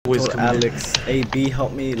Always told Alex, hey B,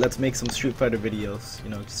 help me, let's make some Street Fighter videos. You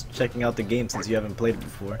know, just checking out the game since you haven't played it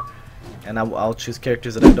before. And I'll choose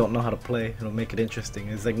characters that I don't know how to play. It'll make it interesting.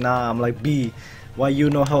 He's like, nah. I'm like, B, why you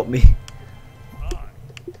no help me?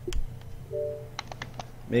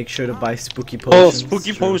 Make sure to buy spooky potions. Oh,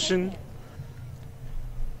 spooky potion.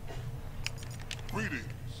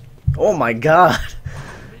 Oh my god.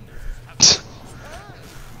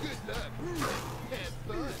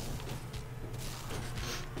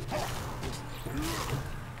 I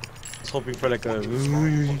was hoping for like a.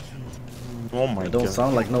 Oh my god. Don't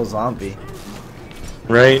sound like no zombie.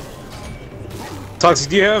 Right. Toxic,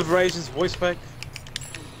 do you have Raijin's voice pack?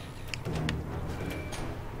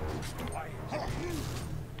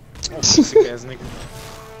 Oh, sick ass nigga.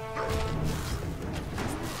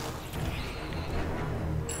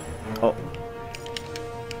 Oh.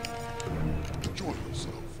 Enjoy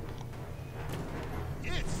yourself.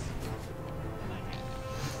 Yes.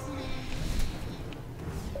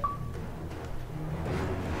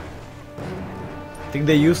 I think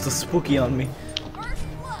they used the spooky on me.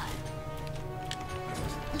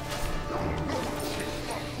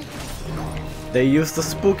 They used the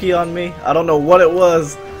spooky on me. I don't know what it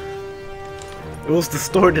was. It was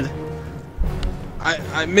distorted.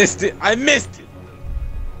 I missed it. I missed it.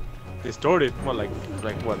 Distorted. What like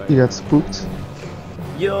what? Like You got spooked.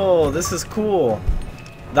 Yo, this is cool.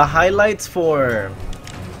 The highlights for.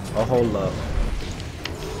 Oh, hold up.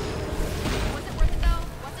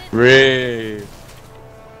 Ray.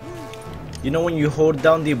 You know when you hold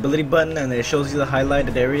down the ability button and it shows you the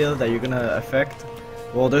highlighted area that you're gonna affect?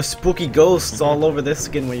 Well, there's spooky ghosts all over this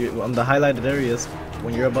skin when you on the highlighted areas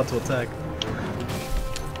when you're about to attack.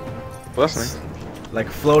 Well, that's nice. Like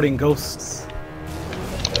floating ghosts.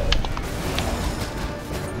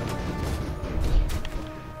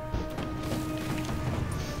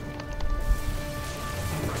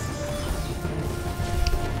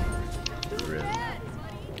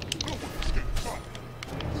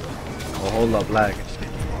 Oh, hold up, lag.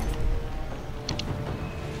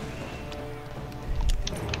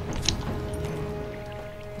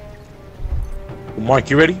 Mark,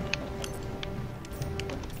 you ready?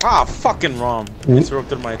 Ah, fucking ROM.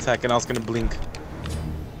 Interrupted my attack and I was gonna blink.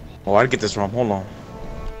 Oh, I'd get this ROM. Hold on.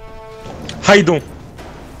 How you doing?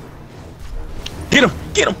 Get him!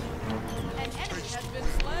 Get him!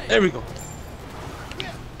 There we go.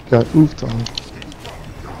 Got oofed on.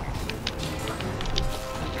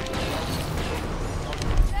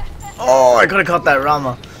 Oh, I could have caught that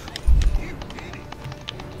Rama.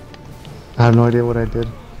 I have no idea what I did.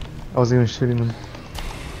 I wasn't even shooting him.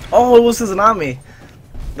 Oh, it was his Nami.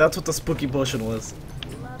 That's what the spooky potion was.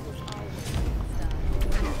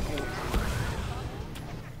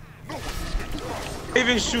 I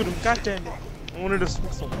even shoot him. God damn it. I wanted to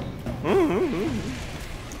smoke someone.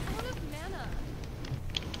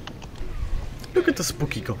 Look at the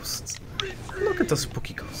spooky ghosts. Look at the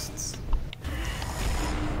spooky ghosts.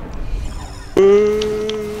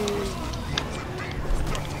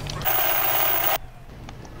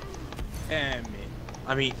 Damn it.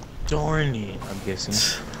 I mean, darn it, I'm guessing.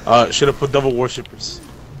 Should have put double worshippers.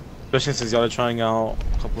 Especially since y'all are trying out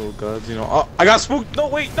a couple of gods, you know. Oh, I got spooked! No,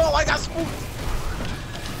 wait, no, I got spooked!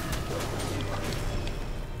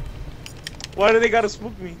 Why did they gotta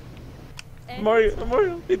spook me?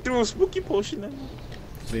 Mario, they threw a spooky potion at me.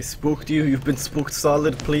 They spooked you, you've been spooked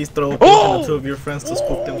solid. Please throw a potion at two of your friends to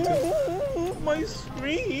spook them too. Oh, my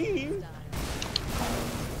screen!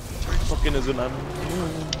 Fucking is an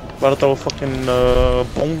about to throw fucking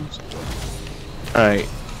bones. Alright,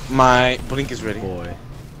 my blink is ready. Boy.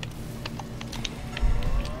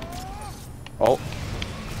 Oh.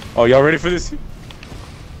 Oh, y'all ready for this?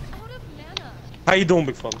 How you doing,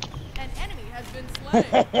 big fella? An enemy has been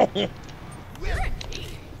slain.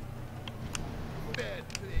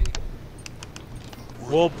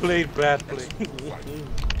 Well played, bad play.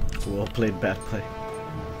 Well played, bad play.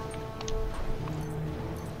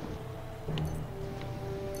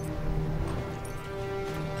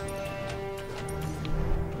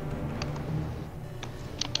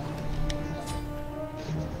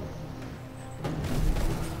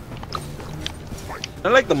 I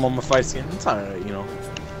like the mummified skin. It's alright, you know.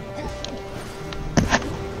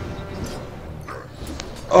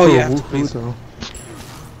 Oh yeah, please. Though.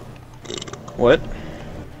 What?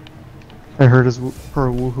 I heard his her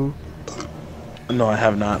woohoo. No, I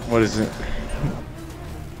have not. What is it?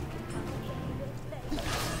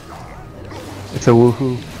 It's a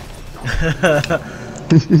woohoo.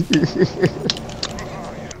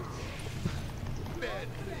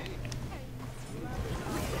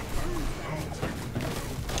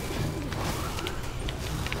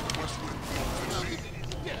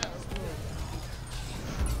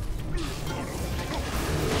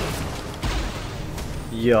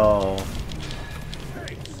 Yo.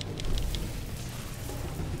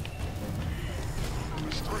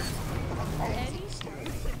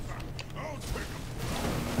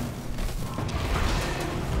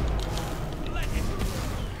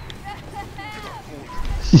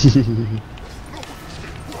 An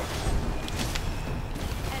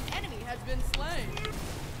enemy has been slain.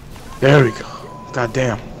 There we go. God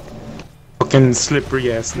damn. Fucking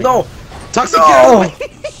slippery ass nigga. No! Toxic! No!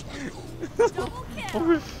 Double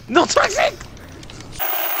kill. No toxic!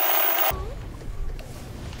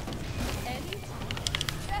 Any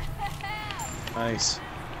Nice.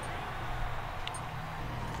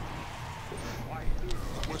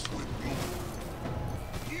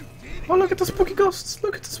 Oh, look at the spooky ghosts!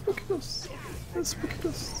 Look at the spooky ghosts! The spooky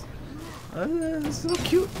ghosts. So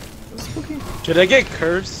cute. So spooky. Should I get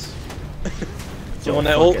curse? You want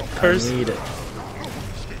that Fuck old it, curse I need it.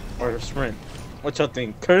 or sprint? What y'all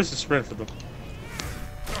think? Curse or sprint for them?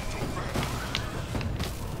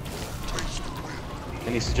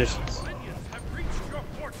 Any suggestions?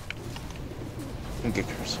 I'll get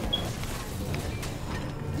curse.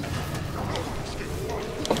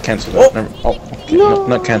 Oh, cancel that. Oh. Never. Oh, okay. No,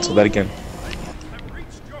 not cancel that again.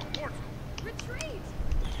 retreat.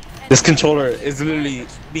 This controller is literally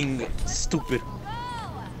being stupid.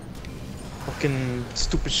 Fucking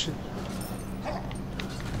stupid shit.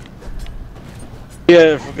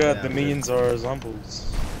 Yeah, I forgot the minions are zombies.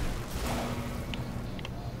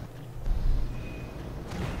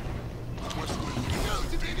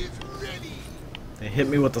 They hit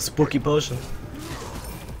me with the spooky potion.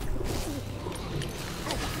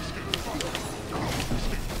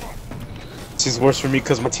 This is worse for me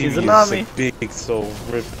because my TV He's a is Nami. like big, so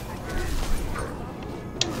rip.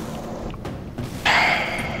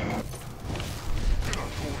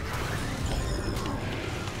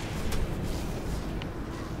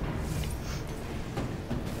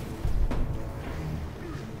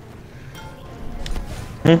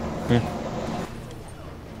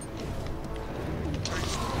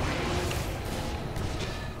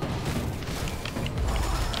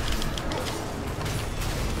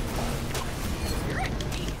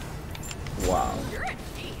 Wow. You're a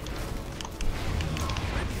thief.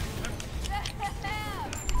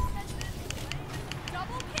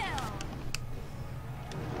 Double kill.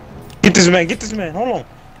 Get this man, get this man, hold on.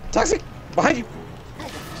 Toxic, behind you.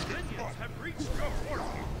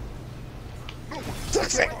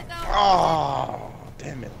 Toxic! Oh,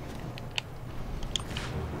 damn it.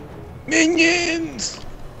 Minions!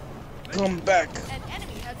 Come back. An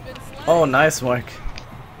enemy has been slain. Oh, nice, Mark.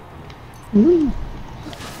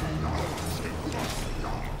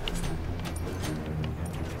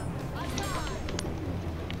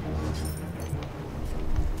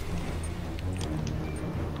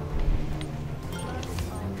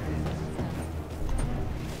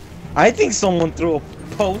 I think someone threw a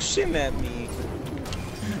potion at me.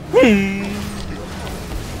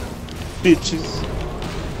 Bitches.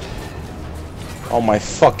 Oh my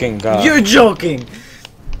fucking god. You're joking!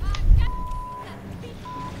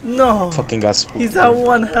 No! fucking got spooked. He's at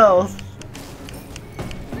 1 health.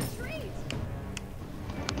 Retreat.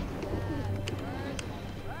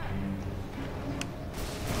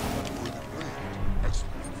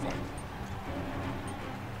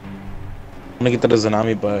 I'm gonna get to the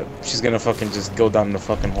Zanami, but she's gonna fucking just go down the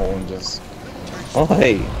fucking hole and just. Oh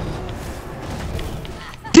hey.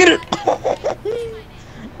 Get it!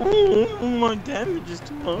 Oh, my damage is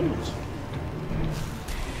too much.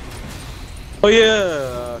 Oh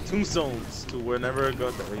yeah, tombstones to whenever I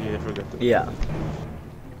got that. Yeah, I forgot that. Yeah.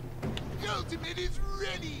 The ultimate is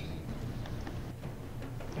ready!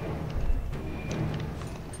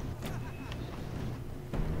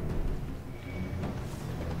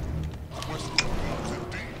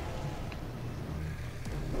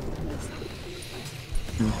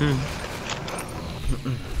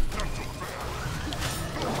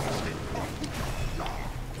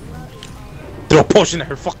 Throw a potion at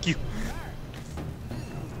her, fuck you.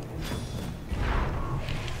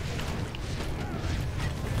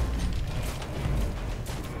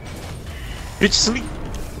 Bitch sleep.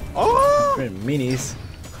 Oh! Great minis.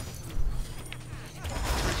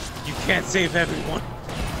 You can't save everyone.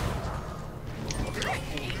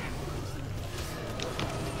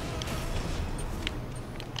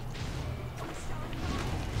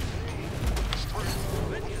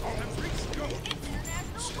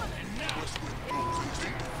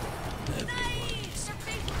 Nice. Your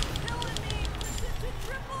face is killing me.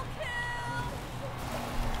 Triple kill.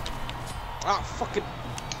 Ah, fuck it.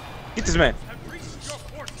 Get this man.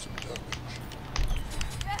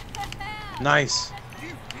 Nice.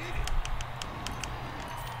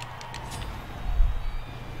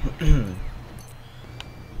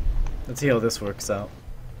 Let's see how this works out.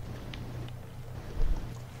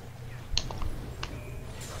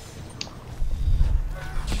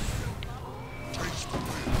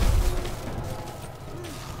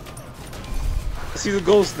 I see the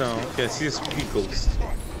ghost now. Okay, I see the spooky ghost. You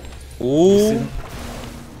see Ooh. them?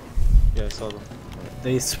 Yeah, I saw them.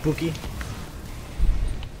 They spooky.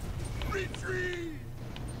 Retreat!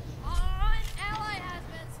 An ally has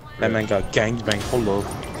been slain. That man got gangbanged. Hold up.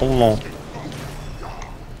 Hold on.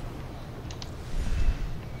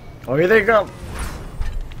 Oh, here they go.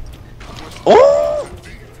 Oh!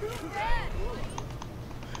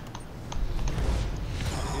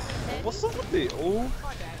 What's up with it? Oh.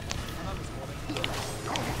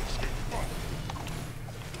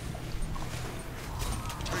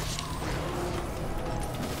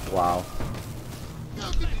 Wow.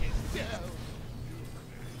 Nothing is down.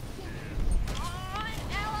 An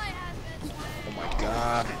ally has been slain. Oh my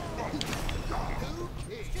god.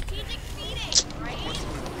 Strategic feeding, right?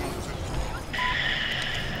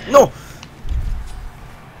 No.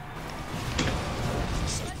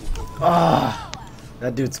 Ah,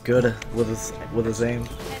 that dude's good with his aim. An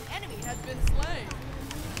enemy has been slain.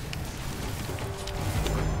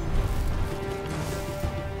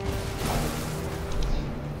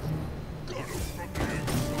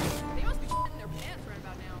 They must be shitting their pants right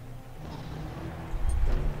about now.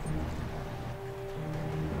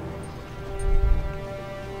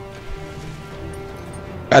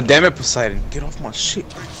 God damn it, Poseidon. Get off my shit.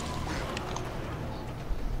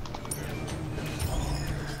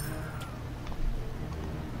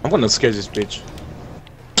 I'm gonna scare this bitch.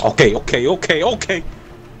 Okay.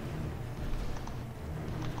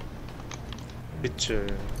 Picture.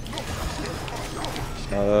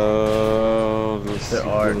 There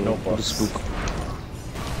are no The buffs. spook.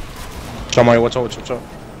 Somebody, watch out.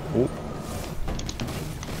 Oh.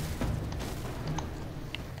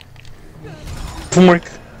 Turmeric.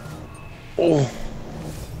 Oh.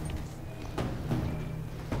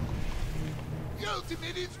 The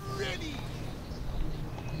ultimate is ready.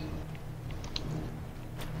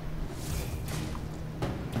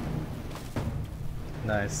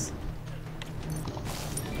 Nice.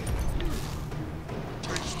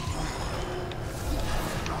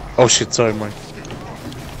 Oh shit, sorry, Mike.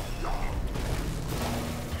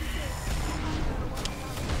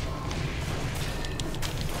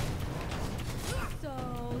 So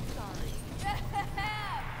sorry.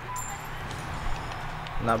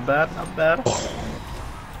 Not bad, not bad.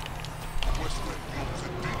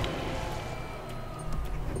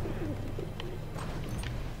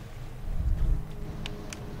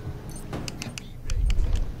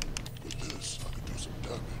 With this, I could do some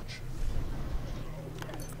damage.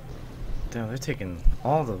 Damn, they're taking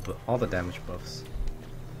all the damage buffs.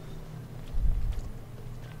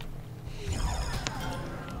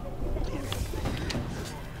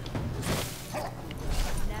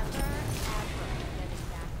 Never ever getting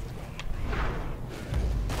back today.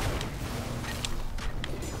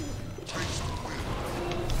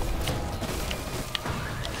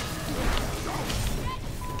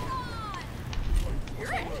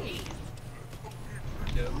 You're a beast.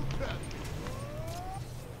 No problem.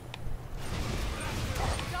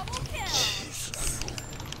 Double kill.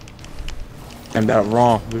 I'm that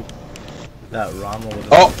wrong, dude. That Rama with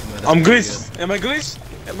Oh, ultimate is I'm pretty glitched. Am I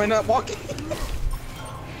glitched? Am I not walking?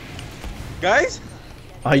 Guys? good.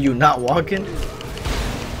 Are you not walking?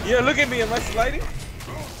 Yeah, look at me. Am I sliding?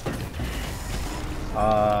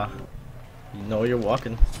 You know you're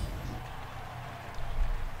walking.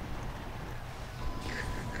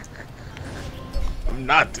 I'm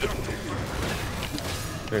not, dude.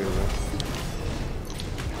 There you go.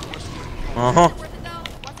 Uh-huh. Worth it though,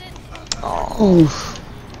 was it? Oh.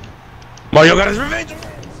 Mario got his revenge.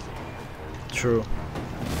 True.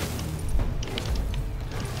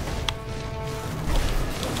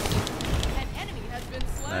 An enemy has been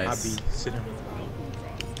slain. I Nice. be sitting.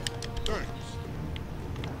 Thanks.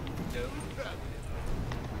 No problem.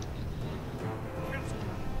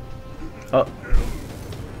 Oh.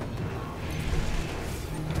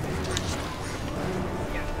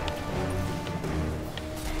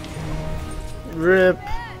 Rip.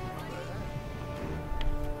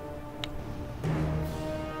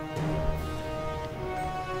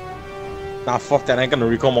 Nah, fuck that. I ain't gonna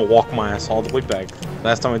recall my walk my ass all the way back.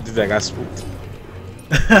 Last time I did that, I got spooked.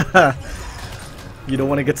 You don't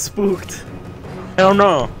want to get spooked. Hell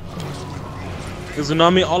no. There's a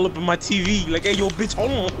tsunami all up in my TV. Like, hey, yo, bitch,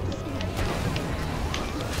 hold on.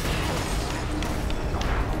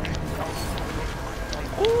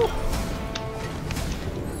 Ooh.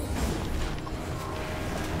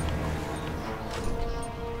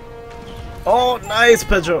 Oh, nice,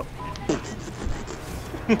 Pedro.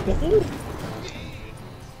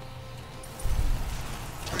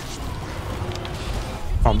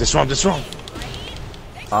 This wrong.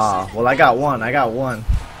 Ah, well, I got one. I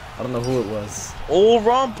don't know who it was. Oh,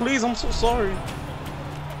 Ron, please, I'm so sorry.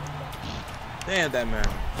 Damn that man.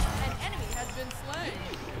 An enemy has been slain.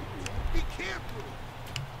 Be careful.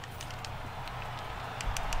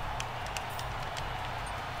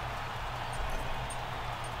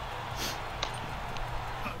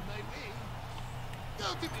 On my way.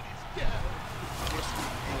 Ultimate is down. Trust me,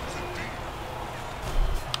 yours indeed.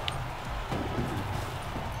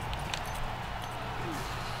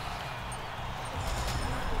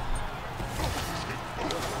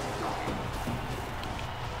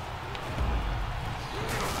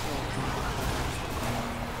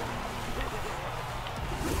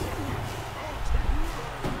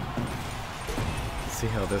 See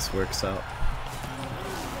how this works out.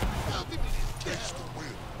 Ultimate is down.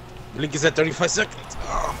 Blink is at 35 seconds.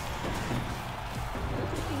 Ah.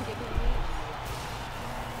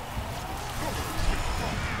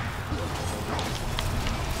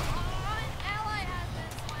 An ally has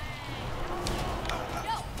been slain.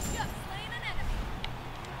 Yo, you have slain an enemy.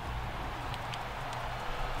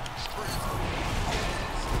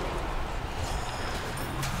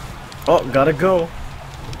 Oh, gotta go.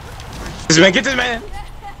 This man, get this man.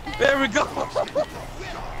 There we go.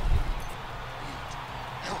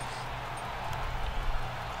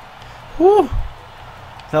 Whew.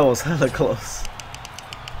 That was hella close.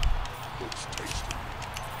 Looks tasty.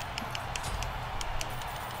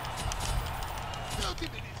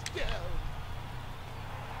 Ultimate is down.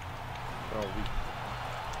 Oh,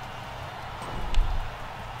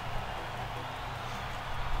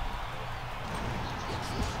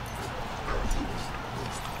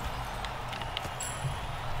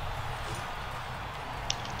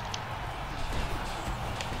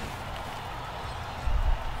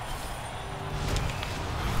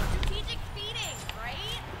 Strategic feeding,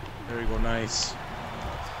 right? there we go, nice.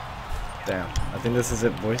 Damn. I think this is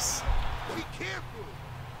it, boys. Be careful.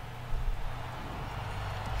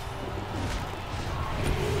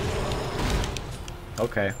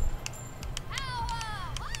 Okay.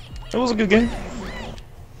 It was a good game.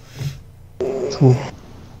 Cool.